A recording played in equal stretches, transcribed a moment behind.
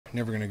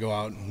never going to go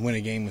out and win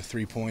a game with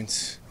 3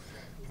 points.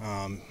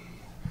 I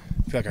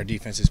feel like our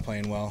defense is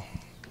playing well,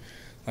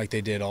 like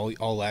they did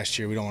all last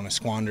year. We don't want to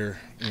squander,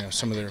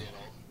 some of their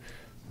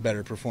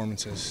better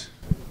performances.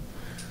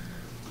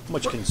 How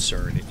much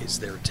concern is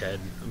there, Ted?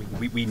 I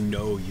mean, we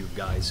know you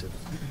guys have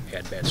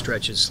had bad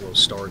stretches, slow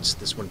starts.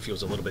 This one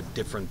feels a little bit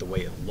different the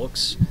way it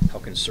looks. How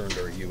concerned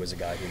are you as a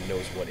guy who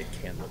knows what it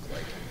can look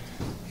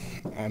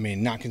like? I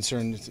mean, not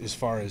concerned as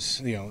far as,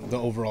 the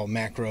overall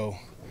macro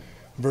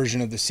version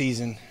of the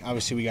season.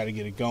 Obviously, we got to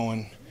get it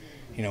going.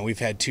 We've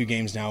had 2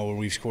 games now where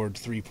we've scored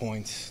 3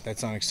 points.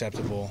 That's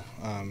unacceptable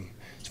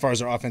as far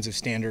as our offensive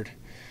standard.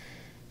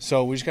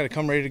 So we just got to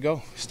come ready to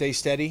go, stay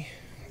steady.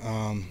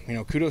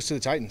 Kudos to the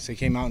Titans. They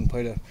came out and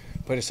played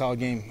a solid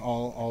game,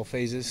 all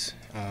phases.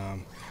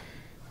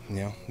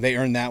 They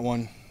earned that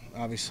one.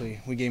 Obviously,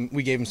 we gave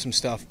them some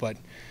stuff, but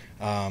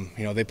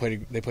they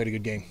played a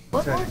good game.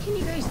 What more can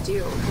you guys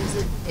do? Because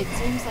it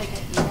seems like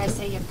you guys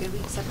say you have good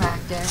weeks of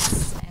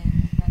practice,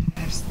 and then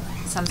there's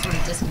some sort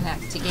of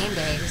disconnect to game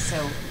day. So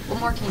what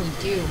more can you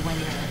do when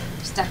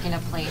you're stuck in a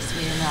place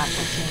where you're not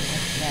looking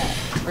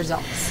at the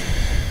results?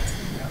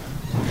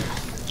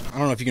 I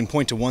don't know if you can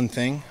point to one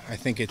thing. I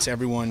think it's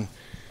everyone,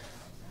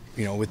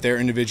 with their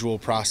individual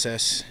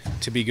process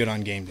to be good on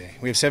game day.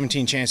 We have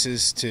 17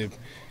 chances to,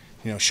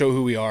 show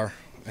who we are,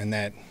 and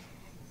that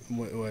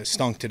was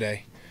stunk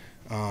today.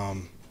 But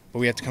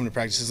we have to come to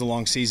practice. It's a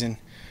long season.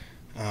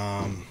 We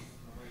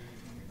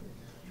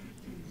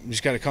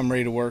just got to come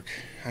ready to work.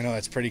 I know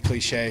that's pretty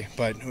cliche,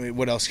 but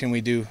what else can we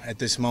do at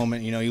this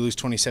moment? You lose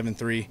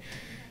 27-3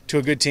 to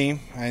a good team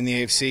in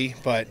the AFC,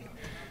 but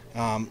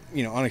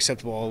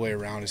unacceptable all the way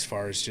around as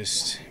far as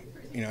just,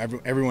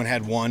 everyone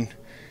had one,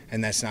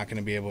 and that's not going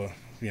to be able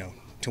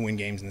to win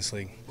games in this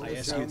league. I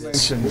ask you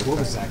this. What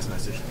was Zach's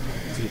message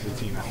to the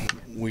team?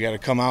 We got to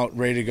come out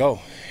ready to go.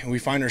 We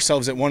find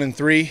ourselves at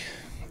 1-3.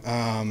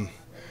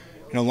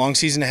 Long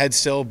season ahead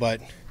still,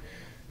 but,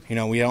 we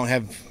don't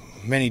have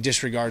many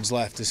disregards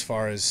left as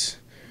far as,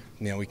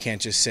 we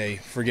can't just say,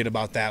 forget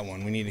about that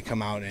one. We need to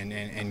come out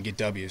and get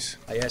W's.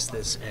 I ask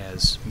this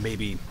as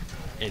maybe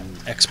an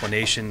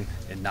explanation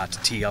and not to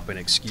tee up an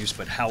excuse,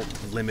 but how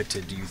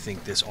limited do you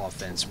think this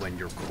offense, when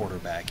your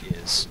quarterback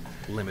is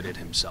limited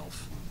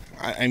himself?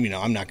 I'm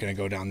not going to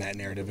go down that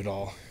narrative at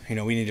all.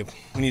 We need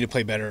to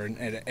play better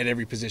at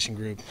every position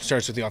group.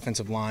 Starts with the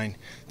offensive line.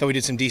 Though we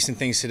did some decent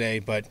things today,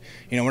 but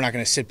we're not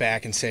going to sit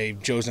back and say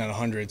Joe's not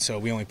 100, so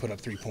we only put up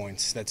 3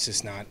 points. That's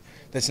just not.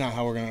 That's not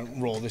how we're going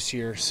to roll this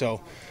year.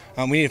 So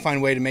we need to find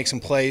a way to make some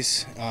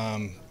plays.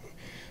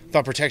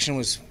 Thought protection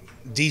was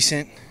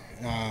decent.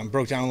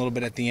 Broke down a little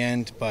bit at the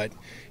end, but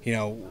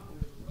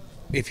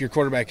if your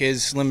quarterback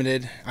is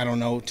limited, I don't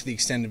know to the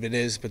extent of it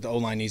is, but the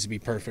O-line needs to be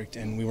perfect,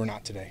 and we were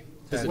not today.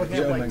 What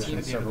happened at the end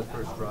of the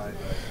first drive?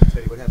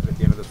 Teddy, what happened at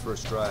the end of the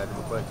first drive? It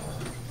looked like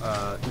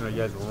you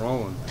guys were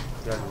rolling.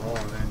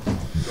 And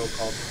Joe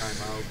called the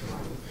timeout.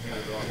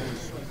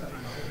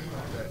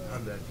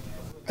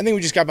 I think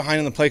we just got behind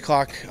on the play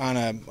clock.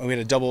 We had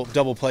a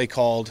double play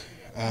called,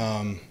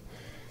 and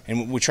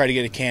we tried to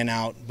get a can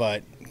out,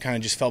 but kind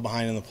of just fell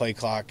behind on the play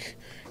clock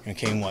and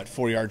came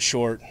 4 yards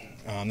short.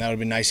 That would have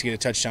been nice to get a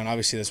touchdown.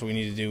 Obviously, that's what we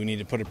need to do. We need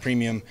to put a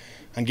premium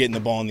on getting the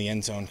ball in the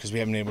end zone because we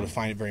haven't been able to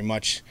find it very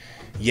much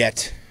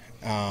yet.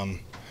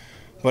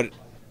 But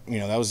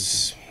that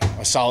was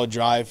a solid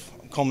drive,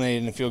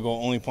 culminated in a field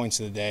goal. Only points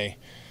of the day.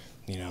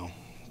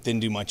 Didn't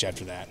do much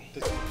after that.